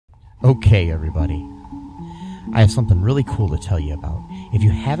Okay, everybody. I have something really cool to tell you about. If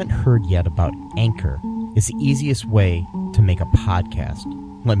you haven't heard yet about Anchor, it's the easiest way to make a podcast.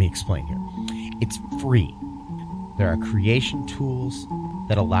 Let me explain here. It's free. There are creation tools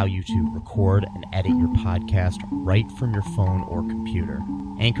that allow you to record and edit your podcast right from your phone or computer.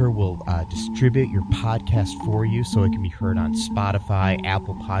 Anchor will distribute your podcast for you so it can be heard on Spotify,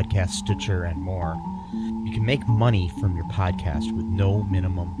 Apple Podcasts, Stitcher, and more. You can make money from your podcast with no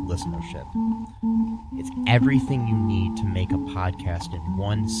minimum listenership. It's everything you need to make a podcast in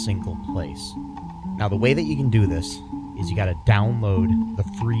one single place. Now, the way that you can do this is you got to download the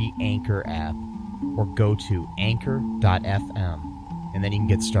free Anchor app or go to anchor.fm, and then you can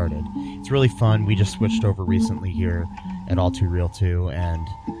get started. It's really fun. We just switched over recently here at All Too Real 2, and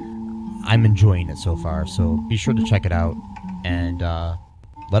I'm enjoying it so far. So be sure to check it out and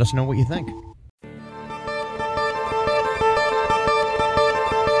let us know what you think.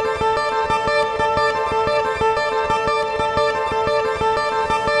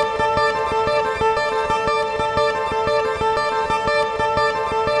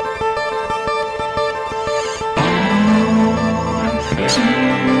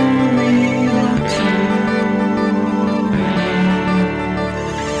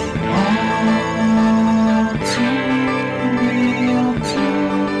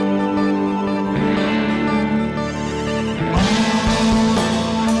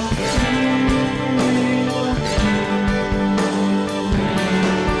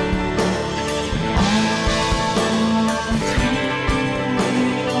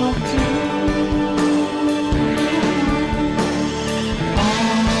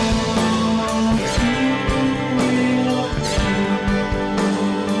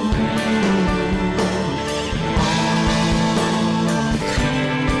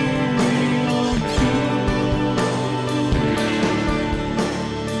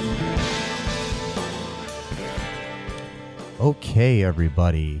 Okay,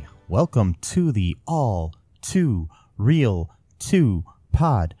 everybody. Welcome to the All Too Real 2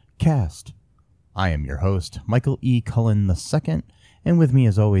 podcast. I am your host, Michael E. Cullen II, and with me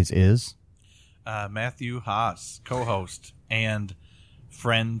as always is... Matthew Haas, co-host and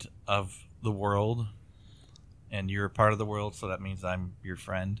friend of the world. And you're a part of the world, so that means I'm your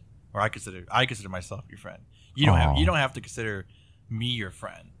friend. Or I consider myself your friend. You don't have to consider me your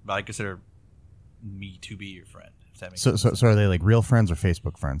friend, but I consider me to be your friend. So are they like real friends or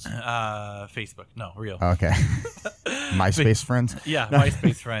Facebook friends? Facebook, no, real. Okay. MySpace friends? Yeah,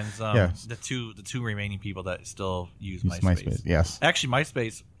 MySpace friends. Yes. The two remaining people that still use MySpace. Yes. Actually,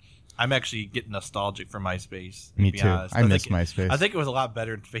 MySpace. I'm actually getting nostalgic for MySpace. Me too. Honest. I miss MySpace. I think it was a lot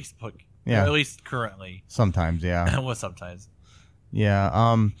better than Facebook. Yeah. Or at least currently. Sometimes, yeah. Well, sometimes.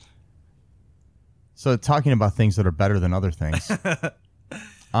 Yeah. So talking about things that are better than other things.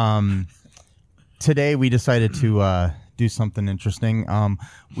 Today we decided to do something interesting.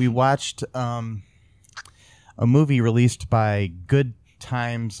 We watched a movie released by Good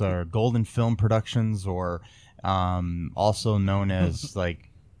Times or Golden Film Productions, or also known as like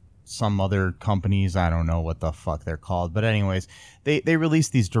some other companies. I don't know what the fuck they're called, but anyways, they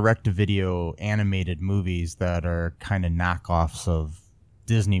released these direct-to-video animated movies that are kind of knockoffs of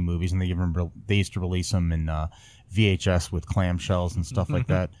Disney movies, and they used to release them in VHS with clamshells and stuff like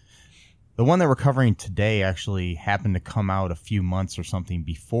that. The one that we're covering today actually happened to come out a few months or something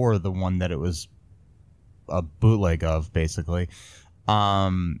before the one that it was a bootleg of, basically.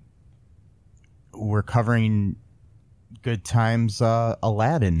 We're covering Good Times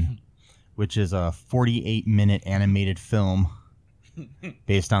Aladdin, which is a 48-minute animated film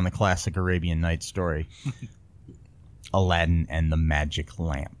based on the classic Arabian Nights story, Aladdin and the Magic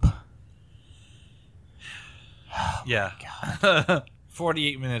Lamp. Yeah. Oh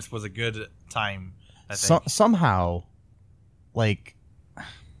 48 minutes was a good time, I think. Somehow, like,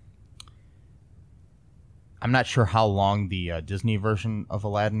 I'm not sure how long the Disney version of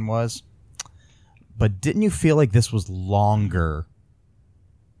Aladdin was, but didn't you feel like this was longer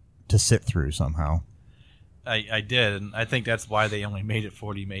to sit through somehow? I did, and I think that's why they only made it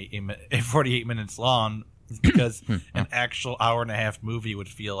 48 minutes long, because an actual hour-and-a-half movie would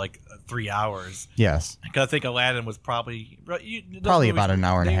feel like 3 hours. Yes. Because I think Aladdin was probably about an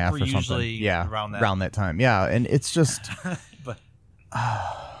hour and a half or something. Yeah, around that time. Yeah, and it's just... but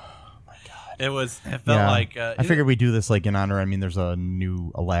oh, my God. It felt like... I figured we'd do this like in honor. I mean, there's a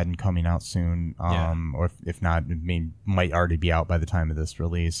new Aladdin coming out soon. Or if not, might already be out by the time of this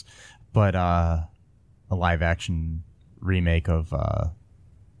release. But a live-action remake of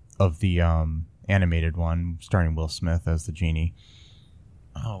the... animated one starring Will Smith as the genie.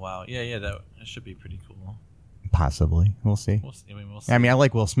 Oh wow, yeah, that should be pretty cool. Possibly. We'll see. We'll see. I mean, I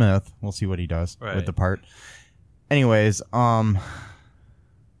like Will Smith. We'll see what he does with the part. Anyways,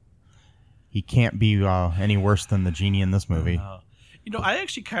 he can't be any worse than the genie in this movie. I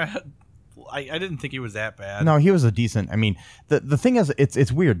actually kind of... I didn't think he was that bad. No, he was a decent... I mean, the thing is,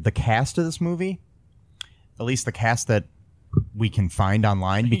 it's weird. The cast of this movie, at least the cast that we can find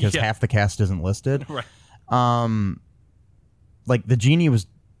online, because half the cast isn't listed. Right. Like, the genie was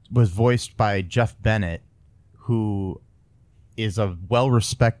voiced by Jeff Bennett, who is a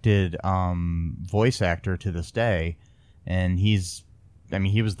well-respected voice actor to this day. And he was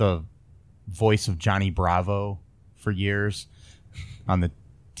the voice of Johnny Bravo for years on the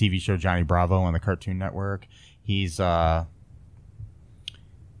TV show Johnny Bravo on the Cartoon Network. He's done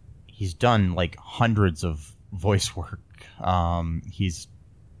like hundreds of voice work. He's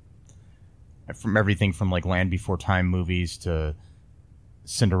from everything from like Land Before Time movies to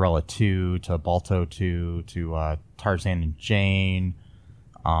Cinderella 2 to Balto 2 to Tarzan and Jane.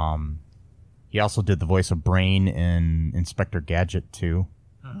 He also did the voice of Brain in Inspector Gadget 2.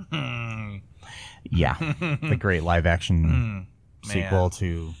 Yeah, the great live action sequel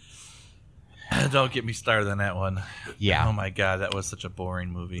to... Don't get me started on that one. Yeah. Oh my god, that was such a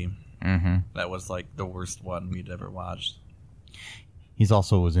boring movie. Mm-hmm. That was like the worst one we'd ever watched. He's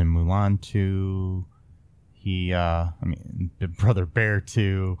also was in Mulan 2. He, Big Brother Bear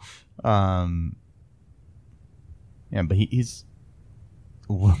 2. Yeah, but he's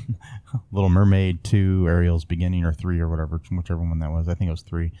Little Mermaid 2, Ariel's Beginning, or 3, or whichever one that was. I think it was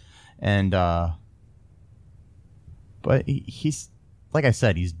 3. And, but he's, like I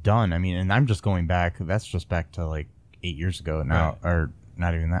said, he's done. I mean, and I'm just going back. That's just back to like 8 years ago now, right. Or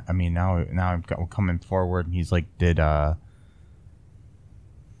not even that. I mean, now we're coming forward, and he's like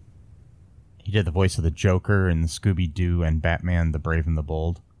he did the voice of the Joker in Scooby-Doo and Batman: The Brave and the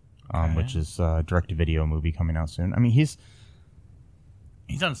Bold, which is a direct-to-video movie coming out soon. I mean, he's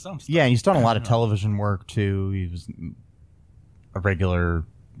done some stuff. Yeah, he's done a lot of television work too. He was a regular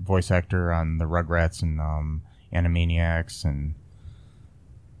voice actor on the Rugrats and Animaniacs, and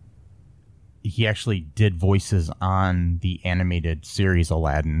he actually did voices on the animated series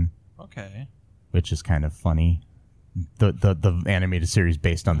Aladdin. Okay. Which is kind of funny. The animated series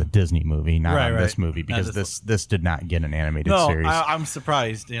based on the Disney movie, not on this movie, because this did not get an animated series. I'm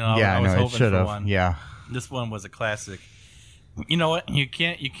surprised. Yeah, I was hoping it should have. one. Yeah. This one was a classic. You know what? You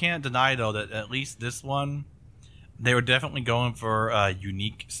can't deny though that at least this one, they were definitely going for a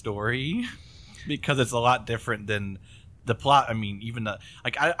unique story, because it's a lot different than the plot. I mean, even I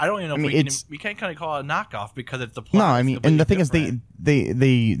don't even know if we can't kind of call it a knockoff, because it's the plot. No, I mean, and the thing different.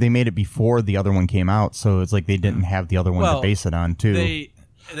 Is they made it before the other one came out, so it's like they didn't have the other one to base it on too.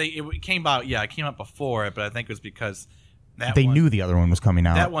 It came out before it, but I think it was because they knew the other one was coming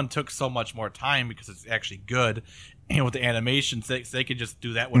out. That one took so much more time because it's actually good. And with the animation, they could just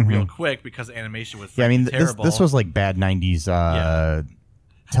do that one real quick, because the animation was terrible. This was like bad 90s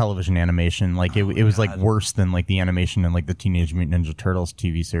television animation. Like it was like worse than like the animation in like the Teenage Mutant Ninja Turtles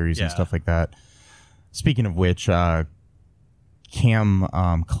TV series and stuff like that. Speaking of which, Cam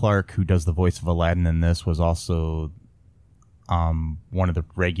Clark, who does the voice of Aladdin in this, was also one of the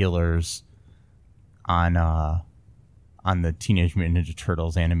regulars on the Teenage Mutant Ninja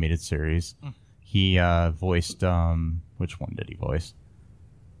Turtles animated series. He voiced which one did he voice?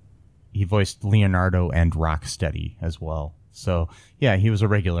 He voiced Leonardo and Rocksteady as well. So yeah, he was a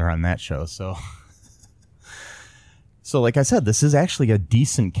regular on that show. So like I said, this is actually a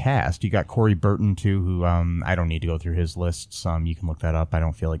decent cast. You got Corey Burton too, who I don't need to go through his lists. You can look that up. I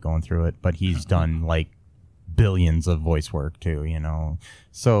don't feel like going through it, but he's done like billions of voice work too.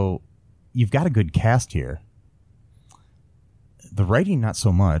 So you've got a good cast here. The writing, not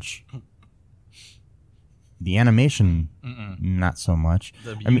so much. The animation, not so much.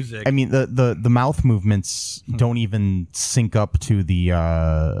 The music. I mean, the mouth movements don't even sync up to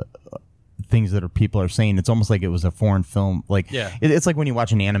the things that people are saying. It's almost like it was a foreign film. Like, it's like when you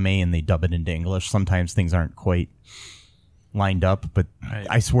watch an anime and they dub it into English. Sometimes things aren't quite lined up, but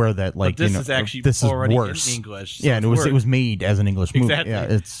I swear that like this is actually already worse in English. So and it was made as an English movie. Exactly.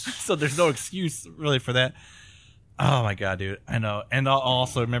 Yeah, so there's no excuse really for that. Oh my god, dude! I know. And I'll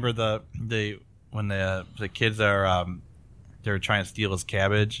also remember when the kids are they're trying to steal his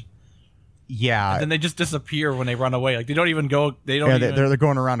cabbage. Yeah. And then they just disappear when they run away. Like they don't even go. They're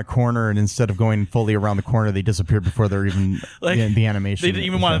going around a corner, and instead of going fully around the corner, they disappear before they're even in the animation. They didn't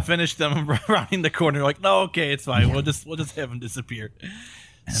even want to finish them rounding the corner. Like, no, okay, it's fine. Yeah. We'll just have them disappear.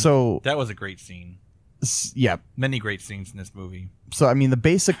 And so that was a great scene. Yeah. Many great scenes in this movie. So I mean, the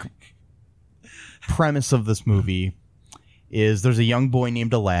basic premise of this movie is there's a young boy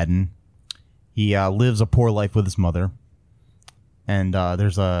named Aladdin, He lives a poor life with his mother. And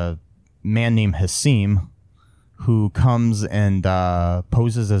there's a man named Hasim who comes and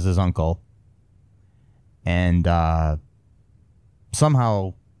poses as his uncle. And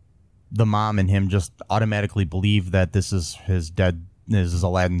somehow the mom and him just automatically believe that this is this is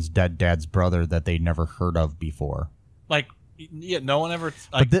Aladdin's dead dad's brother that they'd never heard of before. Like, yeah, no one ever...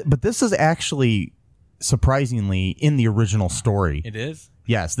 Like, but this is actually, surprisingly, in the original story. it is?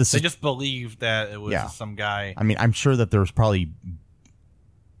 Yes. They just believed that it was some guy... I mean, I'm sure that there was probably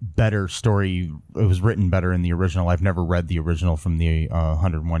better story. It was written better in the original. I've never read the original from the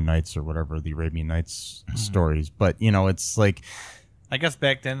 101 Nights or whatever, the Arabian Nights stories. But, it's like... I guess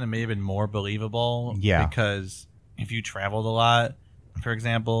back then it may have been more believable. Yeah. Because if you traveled a lot, for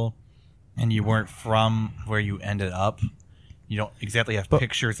example, and you weren't from where you ended up, you don't exactly have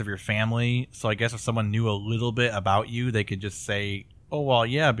pictures of your family. So I guess if someone knew a little bit about you, they could just say, oh, well,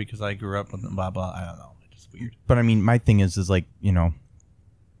 yeah, because I grew up with blah, blah. I don't know. It's just weird. But I mean, my thing is like,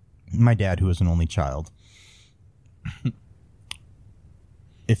 my dad, who was an only child,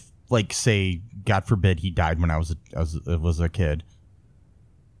 if, like, say, God forbid, he died when I was a kid,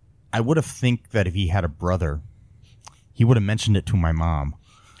 I would have think that if he had a brother, he would have mentioned it to my mom.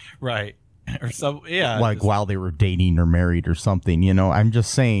 Right. Or so, yeah. Like while they were dating or married or something, I'm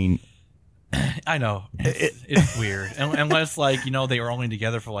just saying. I know. It's weird. Unless, like, they were only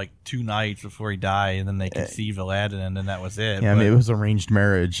together for like 2 nights before he died, and then they conceived Aladdin, and then that was it. Yeah, I mean, it was arranged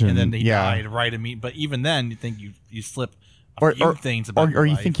marriage. And then he died right immediately. But even then, you think you slip a few things about your Or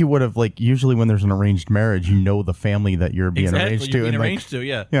you life. think you would have, like, usually when there's an arranged marriage, the family that you're being arranged to. You're being and arranged to,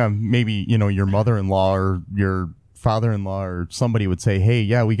 yeah. Yeah, maybe, your mother-in-law or your father-in-law or somebody would say, hey,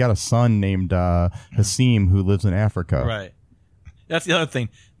 yeah, we got a son named Hasim who lives in Africa. Right. That's the other thing.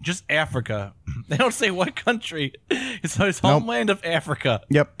 Just Africa. They don't say what country. It's his homeland of Africa.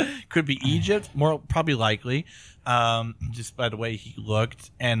 Yep. Could be Egypt, probably likely, just by the way he looked.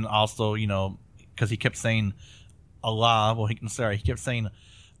 And also, because he kept saying Allah. Well, he kept saying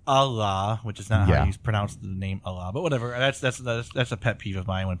Allah, which is not how you pronounce the name Allah, but whatever. That's a pet peeve of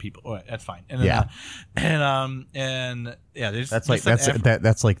mine when people. Oh, that's fine. And then, and that's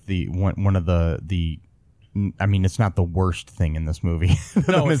like the one of the. I mean, it's not the worst thing in this movie.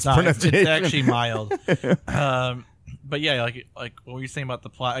 No, it's not. It's actually mild. But yeah, like what were you saying about the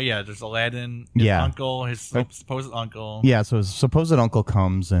plot? Yeah, there's Aladdin, his uncle, his supposed uncle. Yeah, so his supposed uncle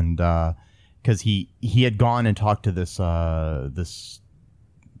comes and because he had gone and talked to this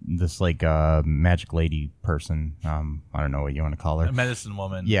like magic lady person. I don't know what you want to call her. A medicine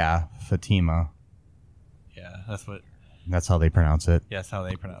woman. Yeah, Fatima. Yeah, that's how they pronounce it. Yeah, that's how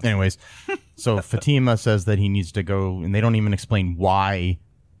they pronounce it. Anyways, so Fatima says that he needs to go, and they don't even explain why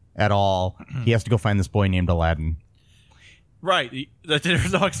at all. He has to go find this boy named Aladdin. Right.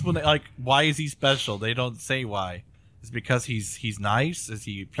 There's no explanation. Like, why is he special? They don't say why. Is it because he's nice? Is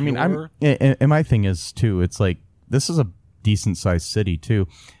he pure? I mean, and my thing is, too, it's like, this is a decent-sized city, too.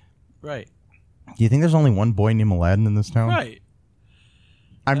 Right. Do you think there's only one boy named Aladdin in this town? Right.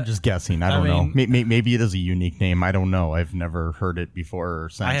 I'm just guessing. I don't know. Maybe it is a unique name. I don't know. I've never heard it before or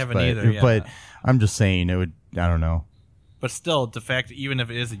since. I haven't either. Yeah. But I'm just saying it would. I don't know. But still, the fact that even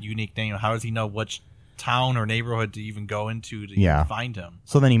if it is a unique name, how does he know which town or neighborhood to even go into to find him?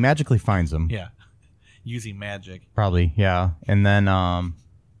 So then he magically finds him. Yeah, using magic. Probably. Yeah, and then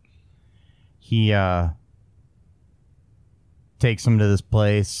he takes him to this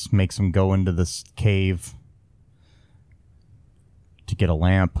place, makes him go into this cave to get a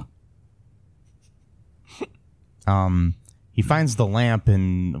lamp. He finds the lamp,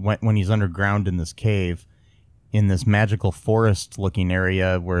 and when he's underground in this cave, in this magical forest-looking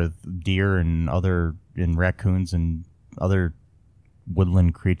area where deer and raccoons and other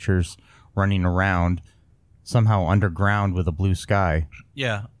woodland creatures running around, somehow underground with a blue sky.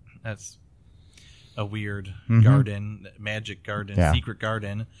 Yeah, that's a weird garden, magic garden, secret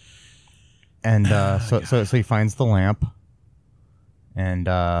garden. And so he finds the lamp. And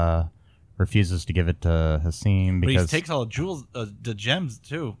refuses to give it to Hasim because he takes all the jewels, the gems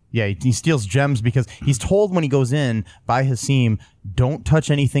too. Yeah, he steals gems because he's told when he goes in by Hasim, don't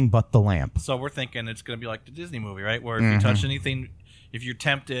touch anything but the lamp. So we're thinking it's going to be like the Disney movie, right? Where if you touch anything, if you're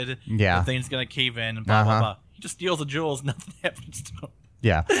tempted, the thing's going to cave in and blah blah blah. He just steals the jewels, nothing happens to him.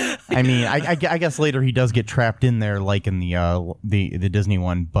 Yeah, I mean, I guess later he does get trapped in there, like in the Disney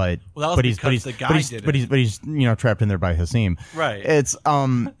one, but he's trapped in there by Hasim. Right. It's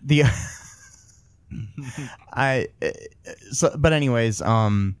but anyways,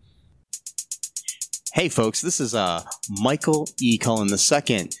 hey folks, this is Michael E. Cullen II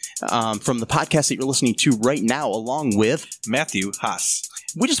from the podcast that you're listening to right now, along with Matthew Haas.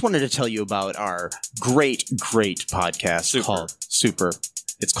 we just wanted to tell you about our great podcast called Super.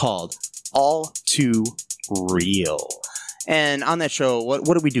 It's called All Too Real. And on that show, what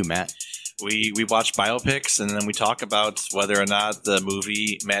do we do, Matt? We watch biopics, and then we talk about whether or not the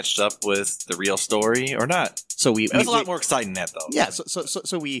movie matched up with the real story or not. So it was a lot more exciting than that, though. Yeah,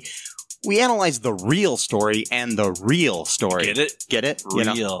 so we analyze the real story and the real story. Get it? Get it?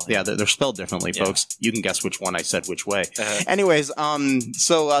 Real. You know? Yeah, they're spelled differently, folks. You can guess which one I said which way. Anyways,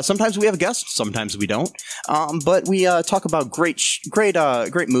 so sometimes we have guests, sometimes we don't. But we talk about great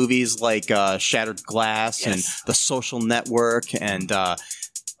movies like Shattered Glass and The Social Network and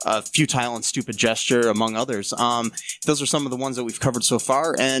Futile and Stupid Gesture, among others. Those are some of the ones that we've covered so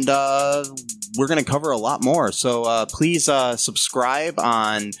far, and we're going to cover a lot more. So please subscribe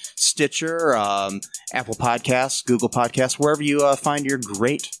on Stitcher, Apple Podcasts, Google Podcasts, wherever you find your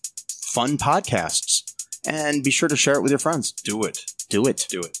great, fun podcasts. And be sure to share it with your friends. Do it. Do it.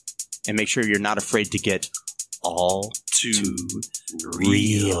 Do it. And make sure you're not afraid to get all too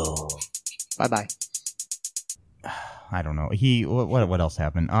real. Bye-bye. I don't know. What else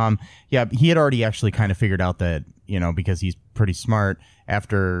happened? Yeah, he had already actually kind of figured out that, because he's pretty smart,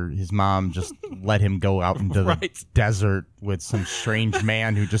 after his mom just let him go out into the desert with some strange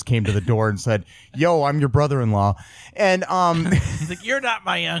man who just came to the door and said, "Yo, I'm your brother-in-law." And he's like, "You're not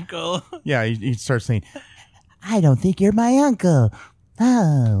my uncle." Yeah, he starts saying, "I don't think you're my uncle.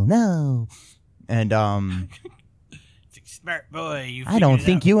 Oh, no." And smart boy. I don't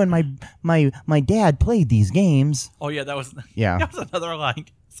think you and my dad played these games. Oh yeah, that was another line.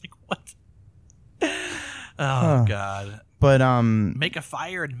 It's like, what? Oh God. But make a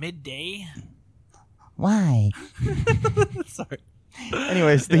fire at midday. Why? Sorry.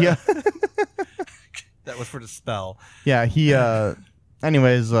 Anyways, that was for the spell. Yeah, he.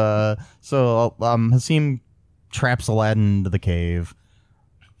 Anyways, so Hasim traps Aladdin into the cave.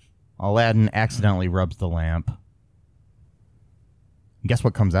 Aladdin accidentally rubs the lamp. Guess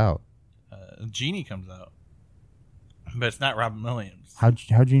what comes out? Genie comes out. But it's not Robin Williams.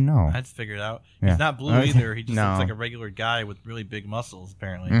 How'd you know? I just figured it out. He's not blue either. He just looks like a regular guy with really big muscles,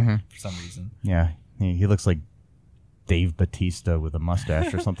 apparently, for some reason. Yeah, he looks like Dave Bautista with a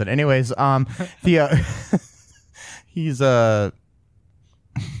mustache or something. Anyways, he's got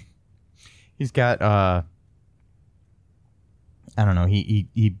I don't know.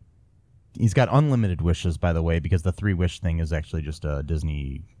 He's got unlimited wishes, by the way, because the 3-wish thing is actually just a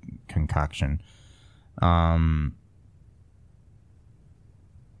Disney concoction. He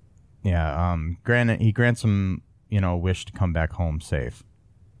grants him, a wish to come back home safe.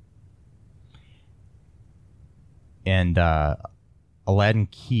 And Aladdin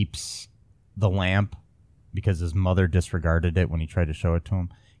keeps the lamp because his mother disregarded it when he tried to show it to him.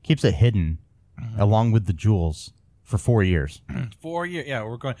 Keeps it hidden along with the jewels for 4 years. 4 years, yeah.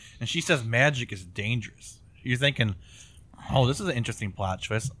 We're going, and she says magic is dangerous. You're thinking, oh, this is an interesting plot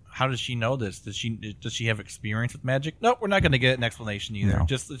twist. How does she know this? Does she have experience with magic? Nope, we're not going to get an explanation either. No.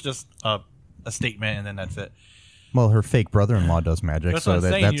 It's just a statement, and then that's it. Well, her fake brother-in-law does magic, that's so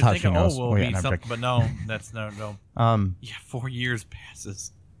that's how she knows. But no, that's no. Yeah, 4 years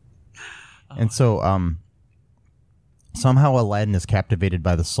passes. And so, somehow Aladdin is captivated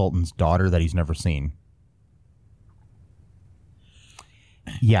by the Sultan's daughter that he's never seen.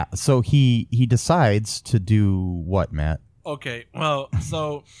 Yeah, so he decides to do what, Matt? Okay, well,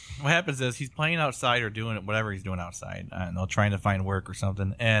 so what happens is he's playing outside or doing whatever he's doing outside. I don't know, trying to find work or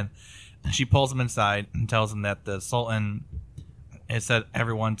something. And she pulls him inside and tells him that the Sultan has said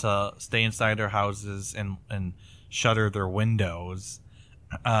everyone to stay inside their houses and shutter their windows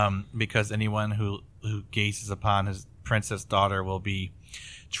because anyone who gazes upon his princess daughter will be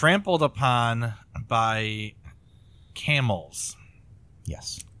trampled upon by camels.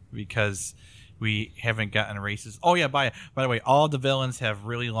 Yes. Because we haven't gotten races. Oh, yeah, by the way, all the villains have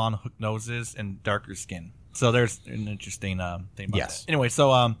really long hook noses and darker skin. So there's an interesting thing about that. Anyway,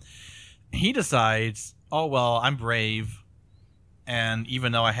 so he decides, oh, well, I'm brave. And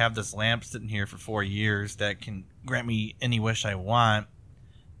even though I have this lamp sitting here for 4 years that can grant me any wish I want,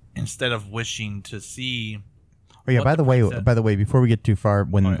 instead of wishing to see... Oh, yeah, by the way, before we get too far,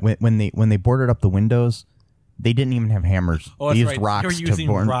 when they boarded up the windows... They didn't even have hammers. Oh, they used right. rocks They were using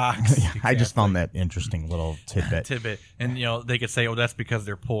rocks. Exactly. I just found that interesting little tidbit. And, they could say, oh, that's because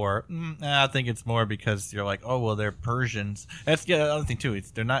they're poor. I think it's more because you're like, oh, well, they're Persians. That's the other thing, too.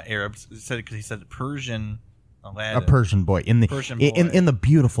 They're not Arabs. He said Persian Aladdin. A Persian boy. In the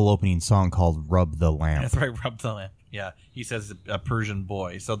beautiful opening song called Rub the Lamp. That's right, Rub the Lamp. Yeah, he says a Persian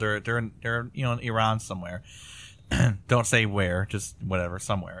boy. So they're in Iran somewhere. Don't say where, just whatever,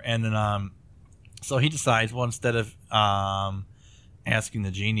 somewhere. And then... So he decides, well, instead of asking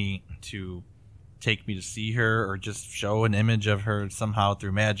the genie to take me to see her or just show an image of her somehow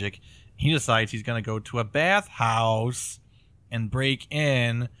through magic. He decides he's going to go to a bathhouse and break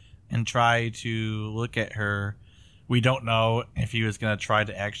in and try to look at her. We don't know if he was going to try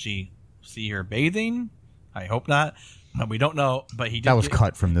to actually see her bathing. I hope not. But we don't know. But he did that was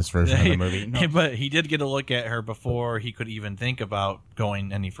cut from this version of the movie. No. But he did get a look at her before he could even think about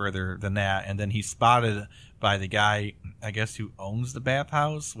going any further than that. And then he's spotted by the guy, I guess, who owns the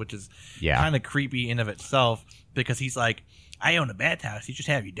bathhouse, which is kind of creepy in of itself, because he's like, I own a bathhouse. You just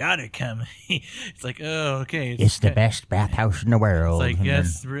have your daughter come. It's like, oh, okay. It's the best bathhouse in the world. It's like,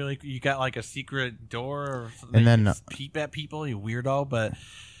 yes, really, you got like a secret door or something. And then you peep at people, you weirdo. But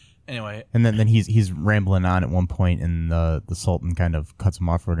anyway. And then he's rambling on at one point, and the Sultan kind of cuts him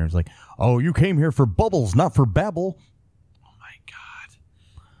off, and he's like, oh, you came here for bubbles, not for babble. Oh, my God.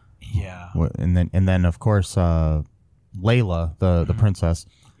 Yeah. And then of course, Layla, the princess.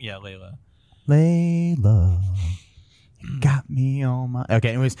 Yeah, Layla. Layla. Got me on my. Okay,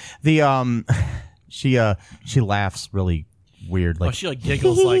 anyways, the she laughs really weird, like she like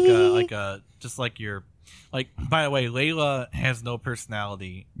giggles like just like your like. By the way, Layla has no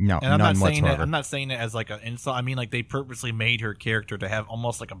personality. No, and I'm none not saying whatsoever. that. I'm not saying it as like an insult. I mean, like they purposely made her character to have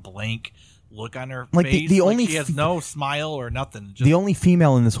almost like a blank look on her like face. The only she has no smile or nothing. Just, the only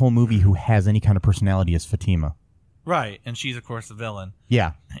female in this whole movie who has any kind of personality is Fatima. Right, and she's of course the villain.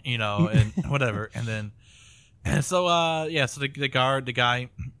 Yeah, and whatever, and then. And so, so the guy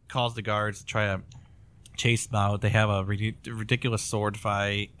calls the guards to try to chase them out. They have a ridiculous sword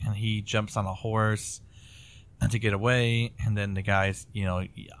fight, and he jumps on a horse to get away. And then the guy's,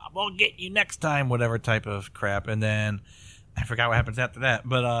 we'll get you next time, whatever type of crap. And then I forgot what happens after that.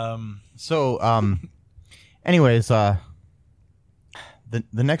 But anyways, the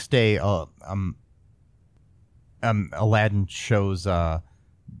next day, Aladdin shows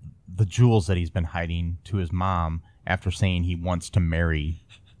the jewels that he's been hiding to his mom after saying he wants to marry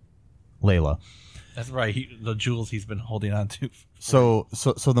Layla. That's right. The jewels he's been holding on to. So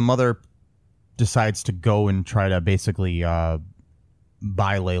the mother decides to go and try to basically buy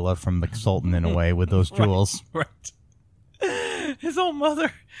Layla from the Sultan in a way with those jewels. Right. His own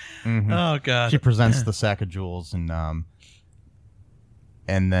mother. Mm-hmm. Oh God. She presents the sack of jewels, and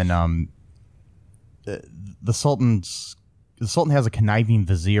then the Sultan has a conniving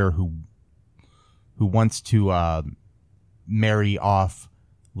vizier who wants to marry off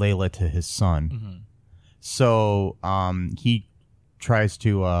Layla to his son. Mm-hmm. So he tries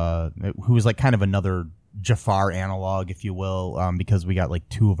to who is like kind of another Jafar analog, if you will, because we got like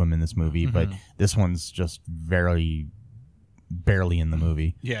two of them in this movie, but this one's just barely in the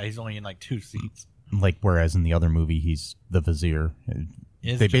movie. Yeah, he's only in like 2 seats. Like whereas in the other movie he's the vizier.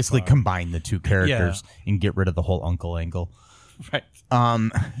 They basically combine the two characters and get rid of the whole uncle angle. Right.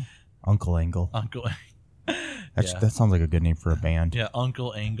 Uncle Angle. That sounds like a good name for a band. Yeah,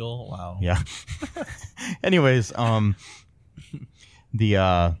 Uncle Angle. Wow. Yeah. Anyways,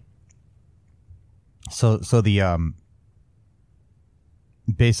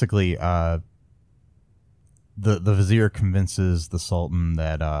 basically the vizier convinces the Sultan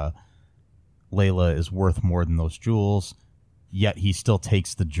that Layla is worth more than those jewels, yet he still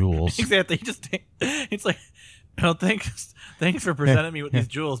takes the jewels. Exactly. It's like, oh, thanks for presenting me with these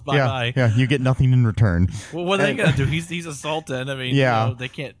jewels. Bye. Yeah, you get nothing in return. Well, what are they gonna do? He's a sultan. I mean, they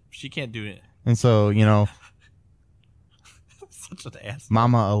can't. She can't do it. And so, such an ass.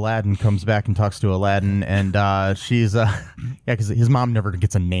 Mama Aladdin comes back and talks to Aladdin, and she's because his mom never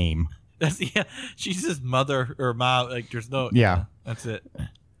gets a name. She's his mother or mom. Like, there's no. Yeah, that's it.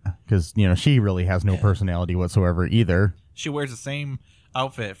 Because she really has no personality whatsoever either. She wears the same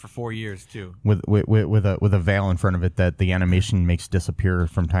outfit for 4 years too, with a veil in front of it that the animation makes disappear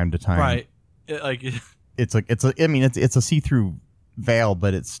from time to time. Right, it's a see-through veil,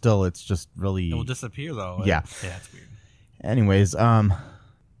 but it's just really. It will disappear though. Yeah, it's weird. Anyways,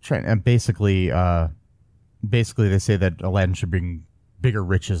 basically they say that Aladdin should bring bigger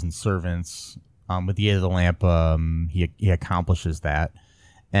riches and servants. With the aid of the lamp, he accomplishes that,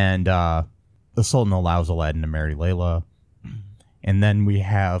 and the Sultan allows Aladdin to marry Layla. And then we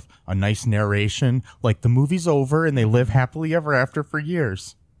have a nice narration, like the movie's over and they live happily ever after for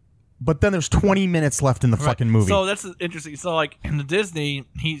years. But then there's 20 minutes left in the fucking movie. So that's interesting. So like in the Disney,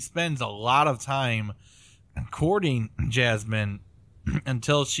 he spends a lot of time courting Jasmine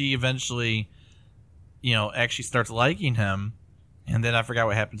until she eventually, actually starts liking him. And then I forgot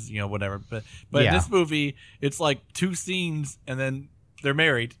what happens, whatever. But in this movie, it's like 2 scenes and then they're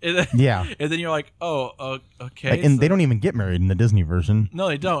married. Yeah. And then you're like, oh, okay. And they don't even get married in the Disney version. No,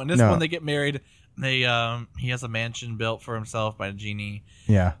 they don't. In this one, they get married. They he has a mansion built for himself by the genie.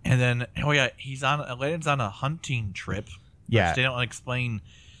 Yeah. And then Aladdin's on a hunting trip. Yeah. Which they don't explain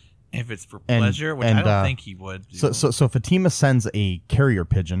if it's for pleasure, which I don't think he would do. So Fatima sends a carrier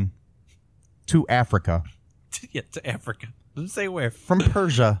pigeon to Africa. To Africa. Doesn't say where. From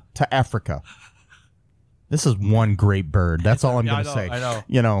Persia to Africa. This is one great bird. That's all I'm going to say. I know.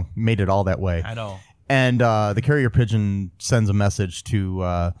 You know, made it all that way. I know. And the carrier pigeon sends a message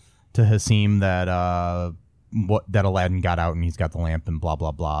to Hasim that that Aladdin got out and he's got the lamp and blah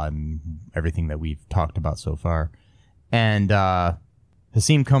blah blah and everything that we've talked about so far. And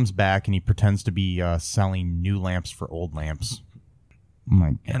Hasim comes back and he pretends to be selling new lamps for old lamps. Oh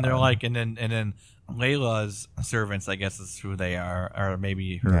my God. And they're like, and then Layla's servants, I guess is who they are, or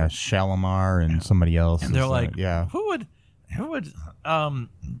maybe her. Yeah, Shalimar and somebody else. And they're like, yeah, who would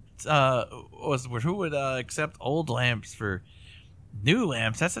accept old lamps for new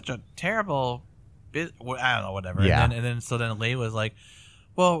lamps? That's such a terrible bit. I don't know, whatever. Yeah. And then Layla's like,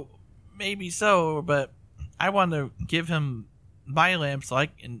 well, maybe so, but I want to give him my lamp so I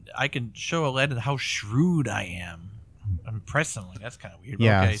can show Aladdin how shrewd I am. Impress him. Like, that's kind of weird.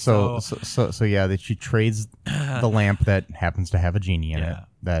 Yeah. Okay, so yeah, that she trades the lamp that happens to have a genie in it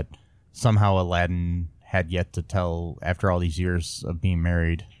that somehow Aladdin had yet to tell after all these years of being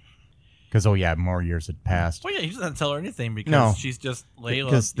married. Because more years had passed. Well, yeah, he doesn't tell her anything because she's just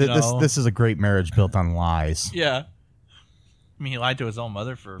Layla. Because this is a great marriage built on lies. Yeah. I mean, he lied to his own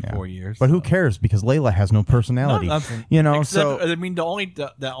mother for 4 years. But who cares? Because Layla has no personality. No, nothing. You know, Except, I mean, the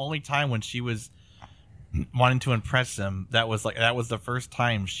only time when she was wanting to impress him, that was the first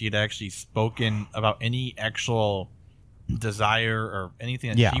time she had actually spoken about any actual desire or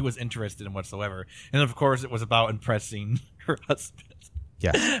anything that she was interested in whatsoever. And of course, it was about impressing her husband.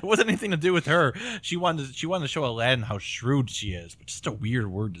 Yeah, it wasn't anything to do with her. She wanted to show Aladdin how shrewd she is. But just a weird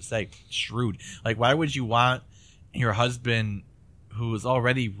word to say, shrewd. Like, why would you want your husband, who is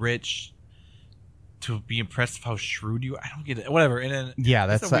already rich, to be impressed with how shrewd you are? I don't get it. Whatever. And then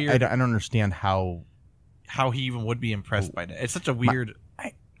that's weird, I don't understand how he even would be impressed by that. It's such a weird.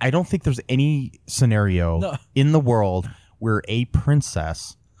 I don't think there's any scenario in the world where a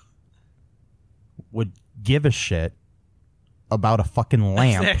princess would give a shit about a fucking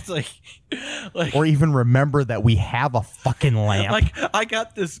lamp. Exactly. Or even remember that we have a fucking lamp. Like, I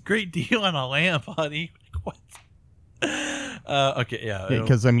got this great deal on a lamp, honey. What? Okay, yeah.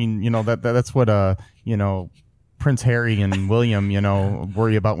 Because, I mean, that's what, Prince Harry and William,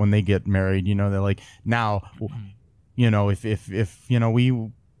 worry about when they get married. They're like, now, if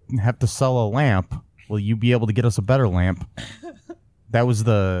we have to sell a lamp, will you be able to get us a better lamp? That was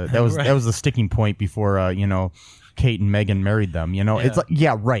the sticking point before, Kate and Meghan married them. It's like,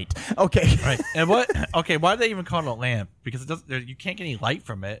 right. Okay. Right. And why do they even call it a lamp? Because you can't get any light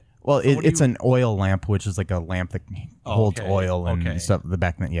from it. Well, it's an oil lamp, which is like a lamp that holds oil and stuff. The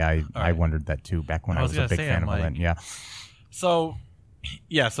back then, I wondered that too. Back when I was a big fan of Aladdin. Yeah. So,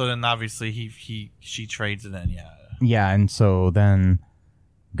 so then obviously she trades it in. Yeah, and so then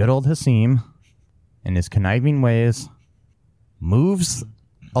good old Hasim, in his conniving ways, moves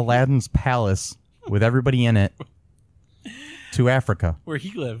Aladdin's palace with everybody in it to Africa, where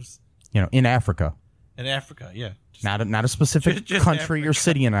he lives. In Africa. In Africa, yeah. Not a specific just country Africa. Or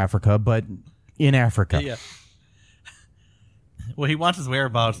city in Africa, but in Africa. Yeah. Well, he wants his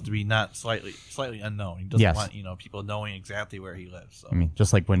whereabouts to be not slightly unknown. He doesn't want people knowing exactly where he lives. So. I mean,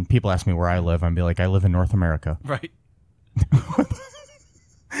 just like when people ask me where I live, I'd be like, I live in North America. Right.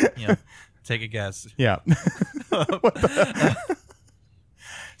 Take a guess. Yeah.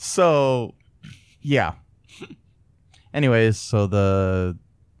 So, yeah. Anyways, so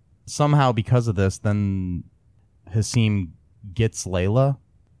somehow because of this, then Hasim gets Layla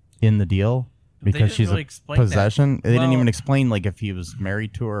in the deal because she's a possession. They didn't even explain like if he was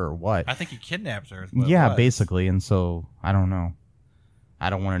married to her or what. I think he kidnapped her. Yeah, basically. And so I don't know. I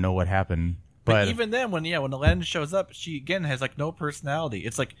don't want to know what happened. But even then, when Aladdin shows up, she again has like no personality.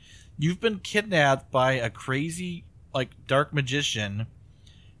 It's like you've been kidnapped by a crazy dark magician.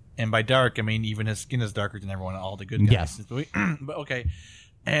 And by dark, I mean even his skin is darker than everyone, all the good guys. Yes. But okay.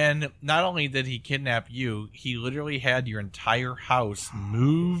 And not only did he kidnap you, he literally had your entire house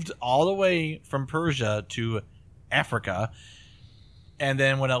moved all the way from Persia to Africa. And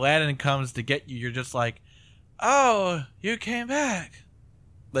then when Aladdin comes to get you, you're just like, oh, you came back.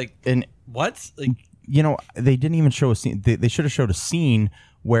 Like, and what? Like, they didn't even show a scene. They should have showed a scene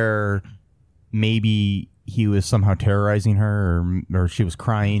where maybe he was somehow terrorizing her or she was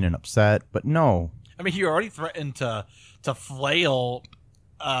crying and upset, but no. I mean, he already threatened to flail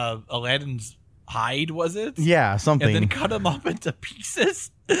Aladdin's hide, was it? Yeah, something. And then cut him up into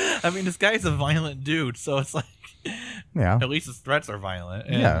pieces. I mean, this guy's a violent dude, so it's like, yeah. At least his threats are violent.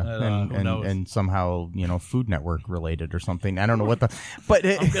 And, Yeah, who knows? and somehow Food Network related or something. I don't know what the, but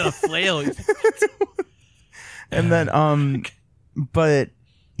I'm gonna flail. And then but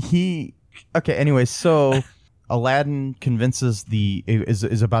he anyway. So Aladdin convinces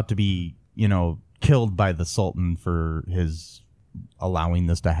is about to be killed by the Sultan for his allowing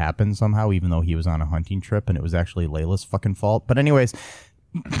this to happen somehow, even though he was on a hunting trip and it was actually Layla's fucking fault. But anyways.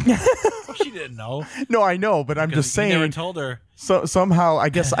 She didn't know. No, I know, but I'm just saying. He never told her. So somehow, I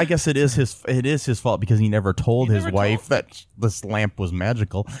guess it is his fault because he never told his wife that this lamp was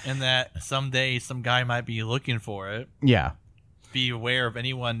magical, and that someday some guy might be looking for it. Yeah, be aware of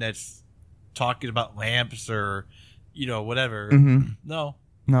anyone that's talking about lamps or whatever. Mm-hmm. No,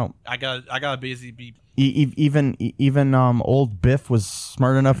 I gotta basically be. Even old Biff was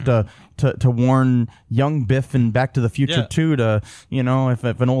smart enough to warn young Biff in Back to the Future too, to if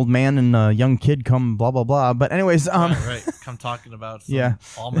an old man and a young kid come blah blah blah. But anyways, right. Come talking about some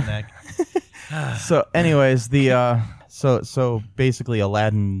almanac. So anyways, the so basically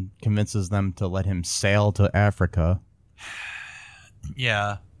Aladdin convinces them to let him sail to Africa.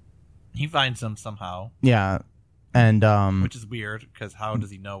 Yeah, he finds them somehow. Yeah. And which is weird because how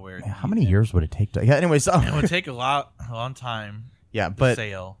does he know where? How many years would it take to? Yeah. Anyways, it would take a long time. Yeah, to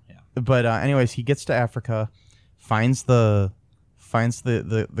sail. Yeah. But anyways, he gets to Africa, finds the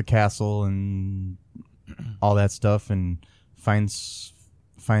castle and all that stuff, and finds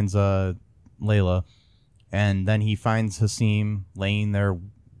Layla, and then he finds Hasim laying there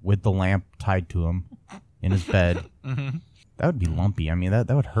with the lamp tied to him in his bed. Mm-hmm. That would be lumpy. I mean, that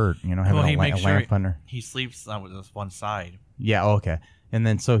would hurt, having a lamp under. He sleeps on with this one side. Yeah, okay. And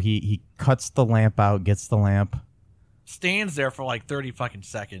then so he cuts the lamp out, gets the lamp. Stands there for like 30 fucking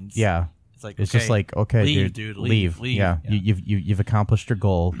seconds. Yeah. It's just like, okay, leave, dude, leave. Yeah. You've accomplished your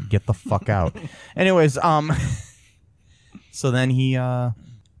goal. Get the fuck out. Anyways, so then he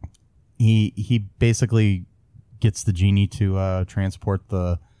basically gets the genie to transport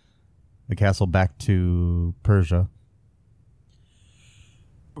the castle back to Persia.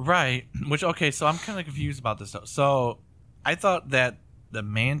 Right. Which, okay, so I'm kind of confused about this though. So I thought that the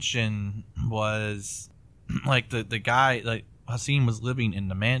mansion was like the guy, like Hasim was living in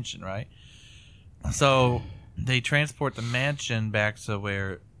the mansion, right? So they transport the mansion back to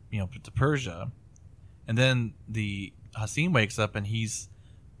where, to Persia. And then the Hasim wakes up and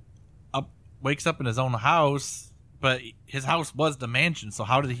wakes up in his own house, but his house was the mansion. So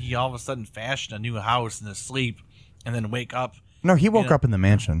how did he all of a sudden fashion a new house in his sleep and then wake up? No, he woke up in the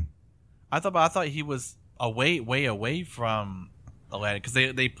mansion. I thought he was way away from Aladdin because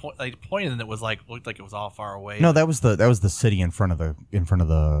they pointed and it was looked like it was all far away. No, that was the city in front of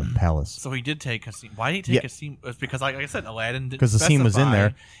the palace. So he did take Hasim. Why did he take Hasim? It's because, like I said, Aladdin didn't because Hasim was in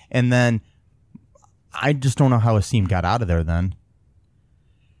there, and then I just don't know how Hasim got out of there then.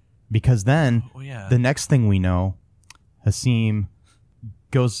 Because then the next thing we know, Hasim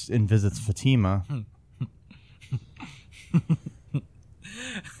goes and visits Fatima.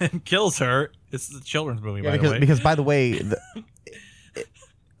 And kills her. It's a children's movie, by the way. Because, by the way,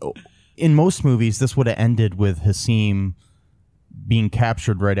 in most movies, this would have ended with Hasim being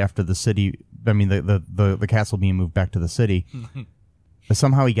captured right after the city. I mean, the castle being moved back to the city. But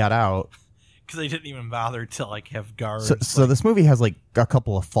somehow he got out. Because they didn't even bother to have guards. So this movie has a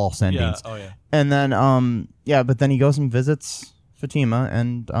couple of false endings. Yeah. Oh yeah. And then but then he goes and visits Fatima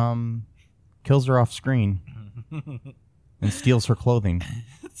and kills her off screen. And steals her clothing.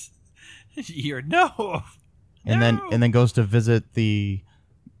 And then goes to visit the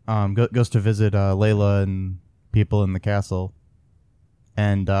Layla and people in the castle.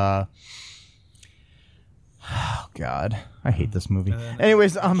 And oh God, I hate this movie.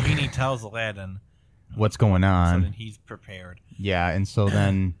 Anyways, Genie tells Aladdin what's going on. So then he's prepared. Yeah, and so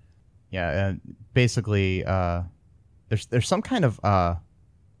then basically there's some kind of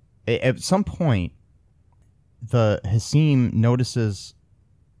at some point the Hasim notices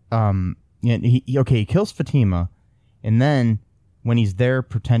he kills Fatima, and then when he's there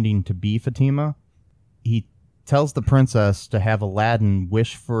pretending to be Fatima, he tells the princess to have Aladdin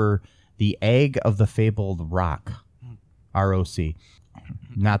wish for the egg of the fabled roc, R-O-C.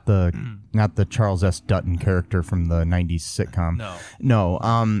 Not the Charles S. Dutton character from the 90s sitcom.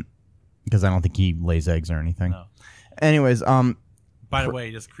 No, because I don't think he lays eggs or anything. No. Anyways, by the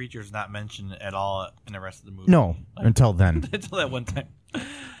way, this creature is not mentioned at all in the rest of the movie. No, until then. Until that one time.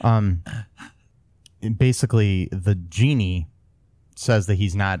 Basically, the genie says that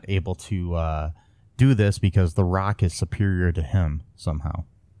he's not able to do this because the roc is superior to him somehow.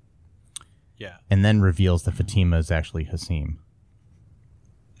 Yeah. And then reveals that Fatima is actually Hasim.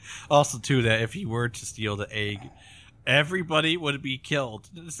 Also, too, that if he were to steal the egg, everybody would be killed.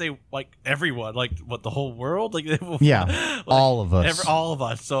 Didn't say like everyone, like what, the whole world, like Yeah, like, all of us. all of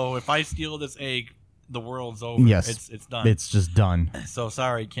us. So if I steal this egg, the world's over. Yes, it's done. It's just done. So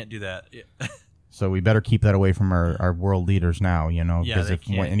sorry, can't do that. So we better keep that away from our world leaders now, because if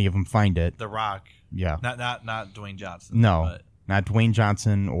any of them find it, The Rock. Yeah, not Dwayne Johnson. No, but. Not Dwayne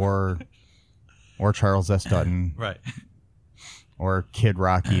Johnson or Charles S. Dutton, Right? Or Kid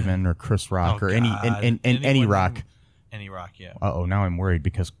Rock even, or Chris Rock, or any Rock. Any Rock, yeah. Uh-oh, now I'm worried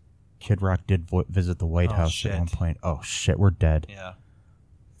because Kid Rock did visit the White House at one point. Oh, shit, we're dead. Yeah.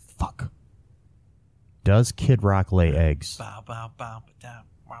 Fuck. Does Kid Rock lay eggs? Bow, bow, bow, down,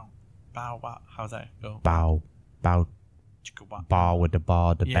 wow, bow, wow. How's that go? Bow, bow, bow with the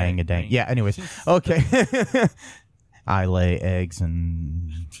ball, the bang a dang. Yeah, anyways. Okay. I lay eggs and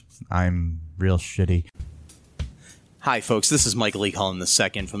I'm real shitty. Hi, folks. This is Michael E. Cullen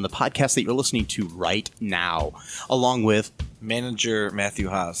II from the podcast that you're listening to right now, along with manager Matthew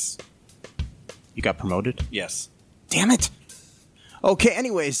Haas. You got promoted? Yes. Damn it. Okay,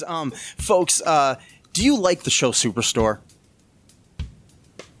 anyways, folks, do you like the show Superstore?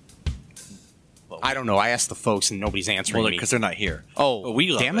 Well, I don't know. I asked the folks and nobody's answering me. Because they're not here. Oh, but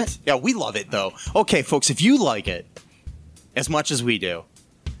we love damn it. Yeah, we love it, though. Okay, folks, if you like it as much as we do,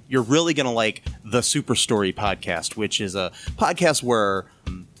 you're really going to like the Super Story podcast, which is a podcast where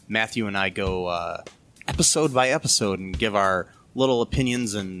Matthew and I go episode by episode and give our little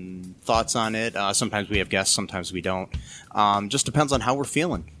opinions and thoughts on it. Sometimes we have guests, sometimes we don't. Just depends on how we're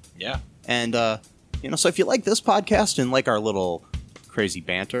feeling. Yeah. And, so if you like this podcast and like our little crazy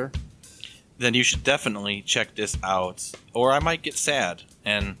banter, then you should definitely check this out. Or I might get sad.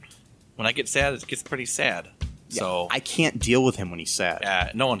 And when I get sad, it gets pretty sad. Yeah, so I can't deal with him when he's sad.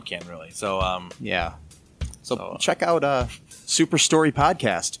 Yeah, no one can really. So yeah. So check out Super Story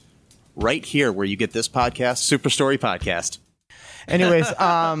Podcast right here where you get this podcast, Super Story Podcast. Anyways,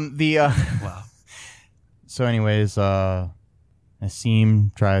 wow. So anyways,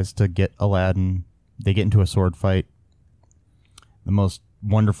 Hasim tries to get Aladdin. They get into a sword fight. The most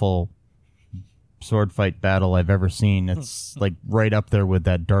wonderful sword fight battle I've ever seen. It's like right up there with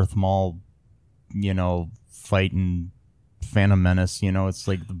that Darth Maul, fight in Phantom Menace. It's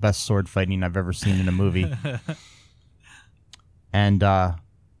like the best sword fighting I've ever seen in a movie. And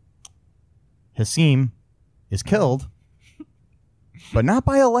Hasim is killed, but not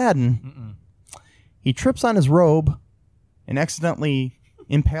by Aladdin. He trips on his robe and accidentally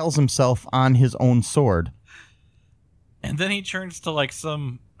impales himself on his own sword. And then he turns to like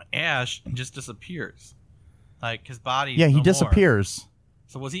some ash and just disappears. Like his body. Yeah, he disappears. More.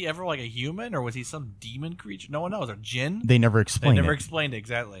 So was he ever like a human, or was he some demon creature? No one knows. Or jinn? They never explained it. They never explained it,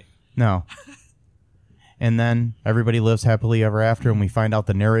 exactly. No. And then everybody lives happily ever after, and we find out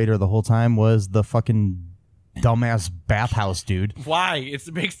the narrator the whole time was the fucking dumbass bathhouse dude. Why? It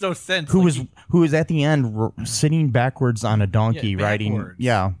makes no sense. Who was at the end sitting backwards on a donkey riding.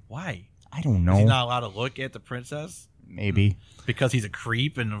 Yeah. Why? I don't know. Is he not allowed to look at the princess? Maybe. Because he's a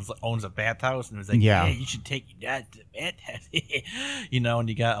creep and owns a bathhouse and was like, yeah, you should take your dad to the bathhouse. And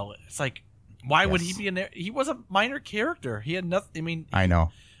you got, it's like, why would he be in there? He was a minor character. He had nothing. I mean, I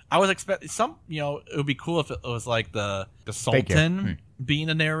know. I was expecting it would be cool if it was like the Sultan being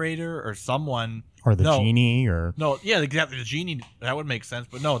a narrator or someone. Or the genie or. No, yeah, exactly. The genie, that would make sense.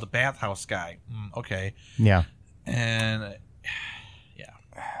 But no, the bathhouse guy. Okay. Yeah. And, yeah.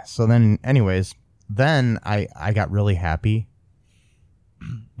 So then, anyways, I got really happy.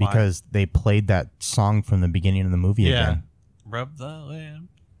 Because they played that song from the beginning of the movie again. Rub the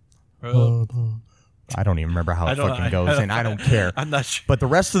lamp. I don't even remember how it fucking goes, and I don't care. I'm not sure. But the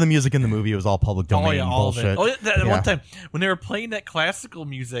rest of the music in the movie was all public domain bullshit. One time when they were playing that classical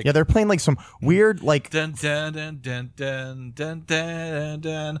music. Yeah, they're playing like some weird like dun dun dun dun dun dun dun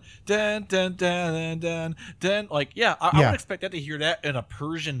dun dun dun dun dun dun. Like, I would expect that to hear that in a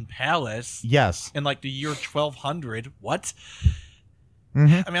Persian palace. Yes. In like the year 1200. What?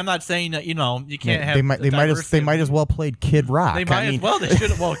 Mm-hmm. I mean, I'm not saying that you can't have. They might as well played Kid Rock. They might as well. They should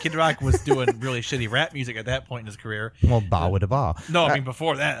have. Well, Kid Rock was doing really shitty rap music at that point in his career. Well, ba with a ba. No, I mean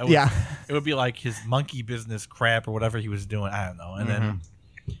before that. It would be like his monkey business crap or whatever he was doing. I don't know. And then,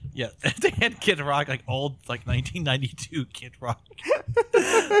 they had Kid Rock, like old, like 1992 Kid Rock.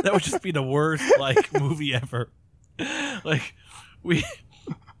 That would just be the worst movie ever. Like we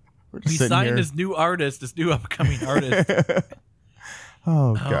signed this new upcoming artist.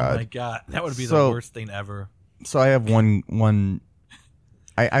 Oh God! Oh my God! That would be the worst thing ever. So I have one.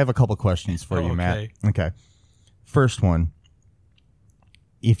 I have a couple questions for you, Matt. Okay. First one.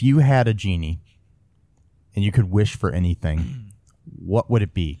 if you had a genie and you could wish for anything, what would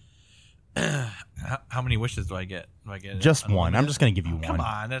it be? How many wishes do I get? Do I get just one. I'm just going to give you one. Come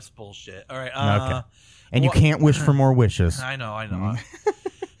on, that's bullshit. All right. Okay. And you can't wish for more wishes. I know.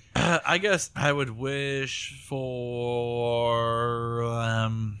 I guess I would wish for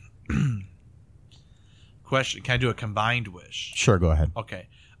question. Can I do a combined wish? Sure, go ahead. Okay.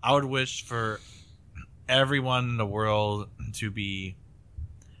 I would wish for everyone in the world to be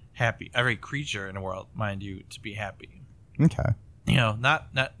happy. Every creature in the world, mind you, to be happy. Okay. Not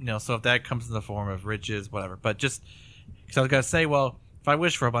so if that comes in the form of riches, whatever. But just because I was gonna say, well, if I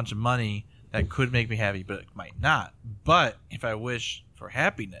wish for a bunch of money, that could make me happy, but it might not. But if I wish for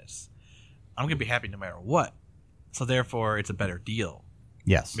happiness, I'm going to be happy no matter what. So therefore, it's a better deal.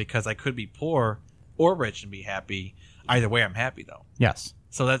 Yes. Because I could be poor or rich and be happy. Either way, I'm happy, though. Yes.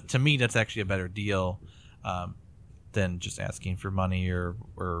 So that to me, that's actually a better deal than just asking for money or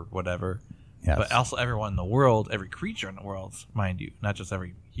whatever. Yes. But also everyone in the world, every creature in the world, mind you, not just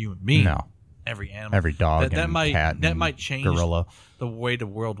every human being. No. Every animal, every dog, that and might cat, that and might change gorilla. the way the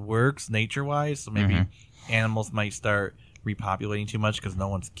world works nature-wise. So maybe animals might start repopulating too much because no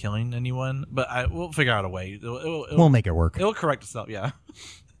one's killing anyone. But we'll figure out a way. We'll make it work. It'll correct itself. Yeah.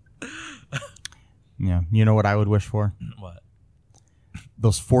 Yeah. You know what I would wish for? What?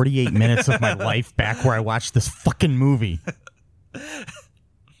 Those 48 minutes of my life back where I watched this fucking movie.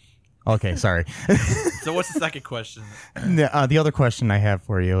 Okay, sorry. So what's the second question? The other question I have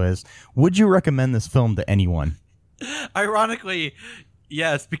for you is, would you recommend this film to anyone? Ironically,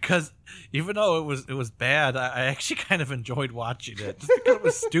 yes, because even though it was bad, I actually kind of enjoyed watching it just because it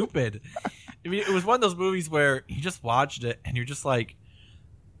was stupid. I mean, it was one of those movies where you just watched it and you're just like,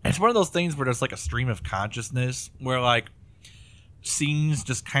 it's one of those things where there's like a stream of consciousness where like scenes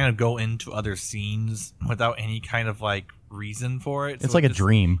just kind of go into other scenes without any kind of like reason for it. It's like a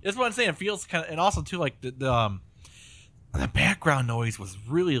dream. That's what I'm saying. It feels kind of, and also too like the background noise was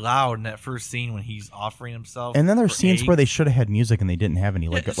really loud in that first scene when he's offering himself. And then there's scenes eggs. where they should have had music and they didn't have any.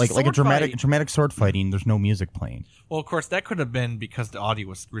 Like Yeah, like a sword dramatic sword fighting. There's no music playing. Well, of course, that could have been because the audio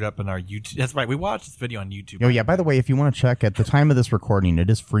was screwed up in our YouTube. That's right. We watched this video on YouTube. Oh yeah. By the way, if you want to check, at the time of this recording, it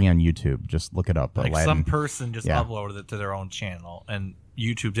is free on YouTube. Just look it up. Like Aladdin. some person just uploaded it to their own channel, and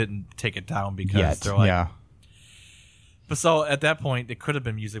YouTube didn't take it down because they're like, But so at that point, it could have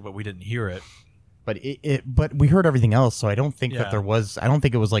been music, but we didn't hear it. But we heard everything else, so I don't think that there was. I don't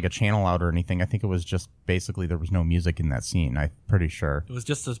think it was like a channel out or anything. I think it was just basically there was no music in that scene. I'm pretty sure It was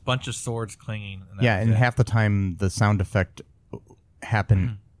just a bunch of swords clinging. and half the time the sound effect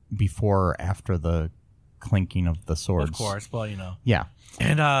happened before or after the clinking of the swords. Of course, well, Yeah.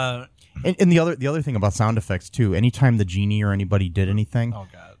 And And the other thing about sound effects too. Anytime the genie or anybody did anything, oh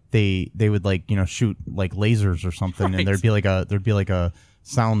god, they would like shoot like lasers or something, and there'd be like a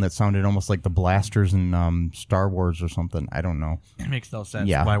sound that sounded almost like the blasters in Star Wars or something. I don't know. it makes no sense.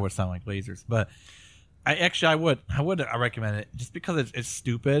 Yeah. Why would it sound like lasers? But I would recommend it just because it's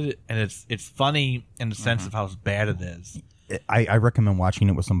stupid and it's funny in the sense of how bad it is. I recommend watching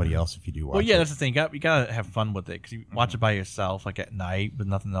it with somebody else if you do watch Well, yeah, it. that's the thing. You gotta have fun with it because you watch it by yourself, like at night, with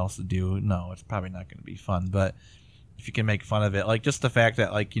nothing else to do. No, it's probably not going to be fun. But if you can make fun of it, like just the fact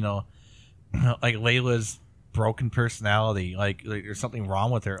that, like like Layla's broken personality, like there's something wrong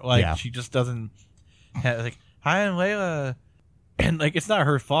with her. Like she just doesn't have, like, hi, I'm Layla, and like it's not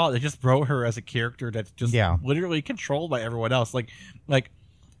her fault. They just wrote her as a character that's just literally controlled by everyone else. Like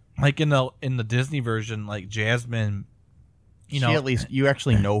in the Disney version, like Jasmine. She at least you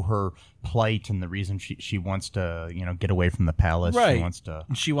actually know her plight and the reason she wants to get away from the palace. Right.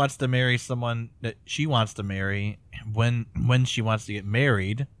 She wants to marry someone that she wants to marry when she wants to get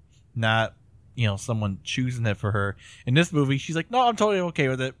married, not someone choosing it for her. In this movie, she's like, no, I'm totally okay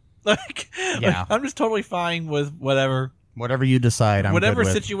with it. Like I'm just totally fine with whatever you decide. I'm whatever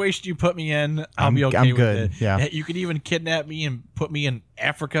good with. situation you put me in, I'll be okay with good. it. Yeah. You could even kidnap me and put me in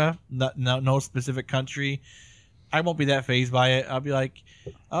Africa, no specific country. I won't be that fazed by it. I'll be like,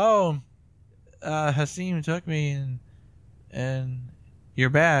 oh, Hasim took me and you're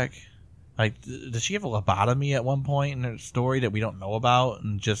back. Like, does she have a lobotomy at one point in her story that we don't know about?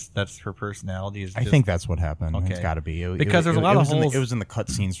 And just that's her personality. I think that's what happened. Okay. It's got to be. Because there's a lot of holes. It was in the cut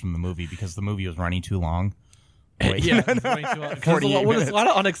scenes from the movie because the movie was running too long. Yeah, it was running too long. There's a lot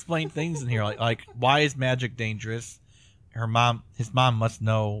of unexplained things in here. Like why is magic dangerous? His mom must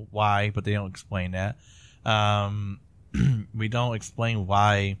know why, but they don't explain that. We don't explain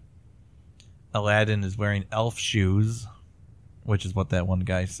why Aladdin is wearing elf shoes, which is what that one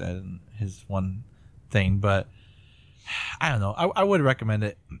guy said in his one thing. But I don't know. I would recommend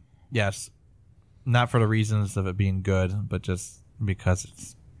it. Yes, not for the reasons of it being good, but just because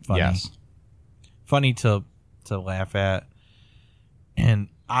it's funny. Yes. Funny to laugh at. And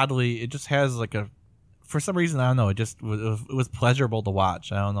oddly, it just has like for some reason, I don't know, it was pleasurable to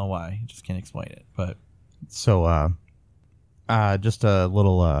watch. I don't know why. I just can't explain it. But so just a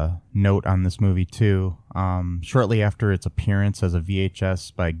little note on this movie too. Shortly after its appearance as a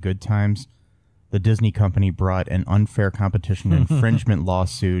VHS by Good Times, the Disney company brought an unfair competition infringement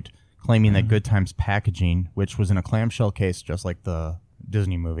lawsuit claiming that Good Times packaging, which was in a clamshell case just like the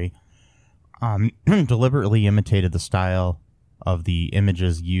Disney movie, deliberately imitated the style of the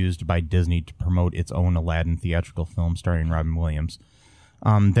images used by Disney to promote its own Aladdin theatrical film starring Robin Williams,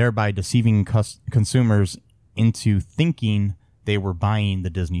 thereby deceiving consumers into thinking they were buying the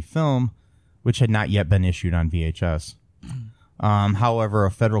Disney film, which had not yet been issued on VHS. However,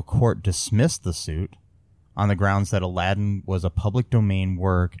 a federal court dismissed the suit on the grounds that Aladdin was a public domain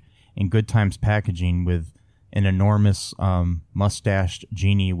work and Good Times packaging with an enormous mustached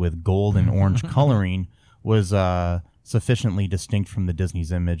genie with gold and orange coloring was sufficiently distinct from the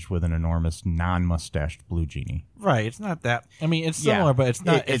Disney's image with an enormous non-mustached blue genie. Right, it's not that. I mean, it's similar, but it's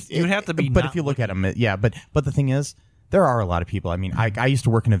not. You'd have to be. But if you look at them, But the thing is, there are a lot of people. I mean, I used to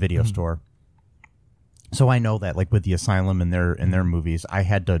work in a video store. So I know that, like with the Asylum and their movies, I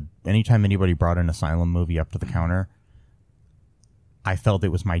had to, anytime anybody brought an Asylum movie up to the counter, I felt it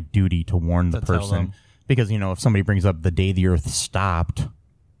was my duty to warn the person. Because, if somebody brings up The Day the Earth Stopped,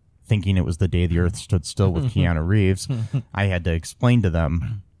 thinking it was The Day the Earth Stood Still with Keanu Reeves, I had to explain to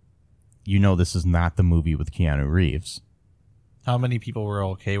them, this is not the movie with Keanu Reeves. How many people were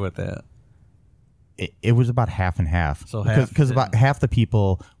okay with that? It was about half and half. So because about half the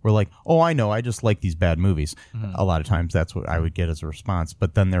people were like, "Oh, I know, I just like these bad movies." A lot of times, that's what I would get as a response.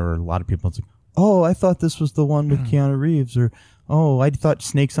 But then there were a lot of people that's like, "Oh, I thought this was the one with Keanu Reeves," or "Oh, I thought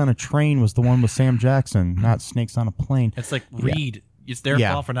Snakes on a Train was the one with Sam Jackson, not Snakes on a Plane." It's like read. It's their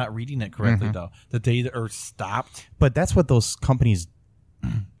fault for not reading it correctly, though. The Day the Earth Stopped. But that's what those companies,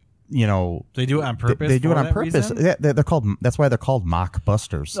 they do it on purpose. They do it on purpose. Yeah, they're called. That's why they're called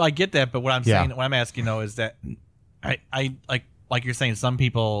mockbusters. So I get that, but what I'm saying, what I'm asking though, is that I like you're saying, some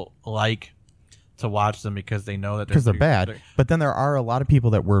people like to watch them because they know that they're bad. But then there are a lot of people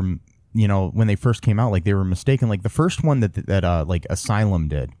that were, when they first came out, like they were mistaken. Like the first one that like Asylum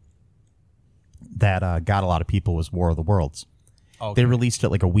did, that got a lot of people was War of the Worlds. Okay. They released it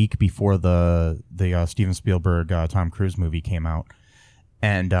like a week before the Steven Spielberg Tom Cruise movie came out.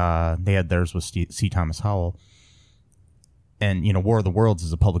 And they had theirs with C. Thomas Howell. And, War of the Worlds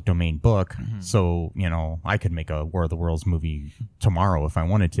is a public domain book. So, I could make a War of the Worlds movie tomorrow if I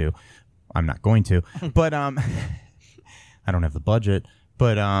wanted to. I'm not going to. But I don't have the budget.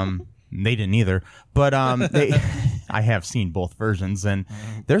 But they didn't either. But I have seen both versions. And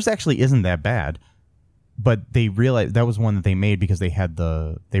theirs actually isn't that bad. But they realized that was one that they made because they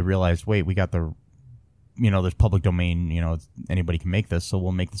realized, wait, we got the... there's public domain, anybody can make this, so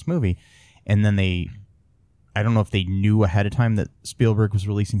we'll make this movie. And then I don't know if they knew ahead of time that Spielberg was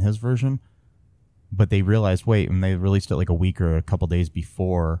releasing his version, but they realized, wait, and they released it like a week or a couple days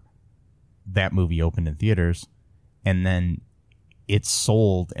before that movie opened in theaters, and then it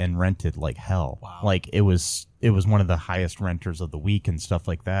sold and rented like hell. Wow. Like it was one of the highest renters of the week and stuff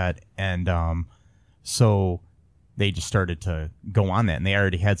like that. And so they just started to go on that, and they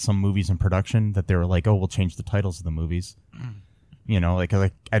already had some movies in production that they were like, "Oh, we'll change the titles of the movies."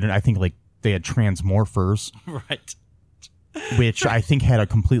 I think like they had Transmorphers, right? Which I think had a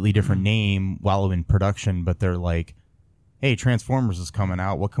completely different name while in production, but they're like, "Hey, Transformers is coming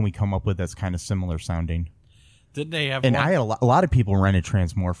out. What can we come up with that's kind of similar sounding?" Didn't they have? And I had a lot of people rented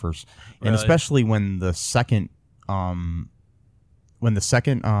Transmorphers, really? And especially when the second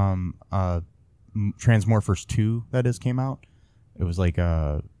Transmorphers 2 came out. It was like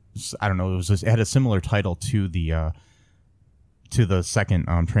I don't know. It had a similar title to the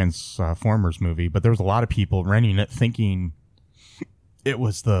second Transformers movie, but there was a lot of people renting it thinking it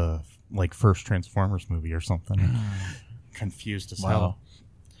was the first Transformers movie or something. Confused as hell.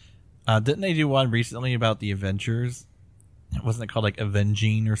 Didn't they do one recently about the Avengers? Wasn't it called like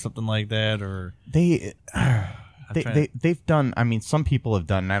Avenging or something like that? Or they've done. I mean, some people have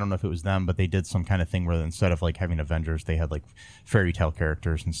done. I don't know if it was them, but they did some kind of thing where instead of like having Avengers, they had like fairy tale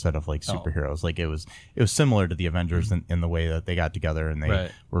characters instead of like superheroes. Like it was similar to the Avengers in the way that they got together and they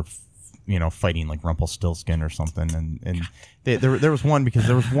were, fighting like Rumpelstiltskin or something. And there was one because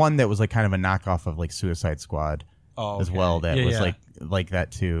there was one that was like kind of a knockoff of like Suicide Squad as well. That was like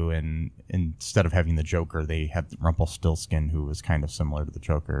that too. And instead of having the Joker, they had Rumpelstiltskin, who was kind of similar to the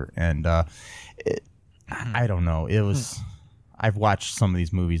Joker. And I don't know. It was. I've watched some of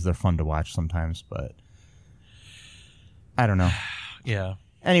these movies. They're fun to watch sometimes, but I don't know. Yeah.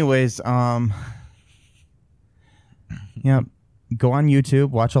 Anyways, yeah, go on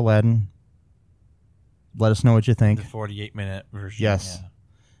YouTube, watch Aladdin. Let us know what you think. The 48-minute version. Yes. Yeah.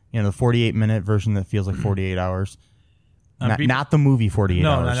 You know, the 48-minute version that feels like 48 hours. Be- not the movie 48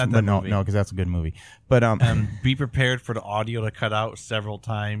 No, hours. not but that no, movie. no, because that's a good movie. But Be prepared for the audio to cut out several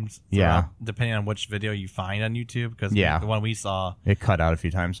times. Yeah. Depending on which video you find on YouTube. Because Yeah. the one we saw. it cut out a few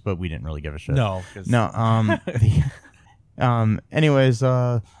times, but we didn't really give a shit. No. 'Cause No. Anyways,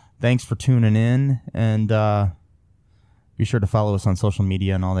 thanks for tuning in, and be sure to follow us on social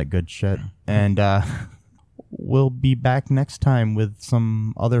media and all that good shit. And we'll be back next time with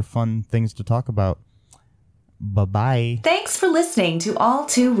some other fun things to talk about. Bye-bye. Thanks for listening to All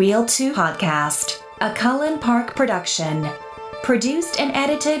Too Real 2 podcast, a Cullen Park production. Produced and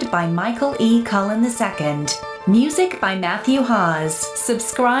edited by Michael E. Cullen II. Music by Matthew Haas.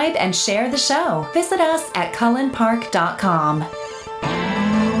 Subscribe and share the show. Visit us at cullenpark.com.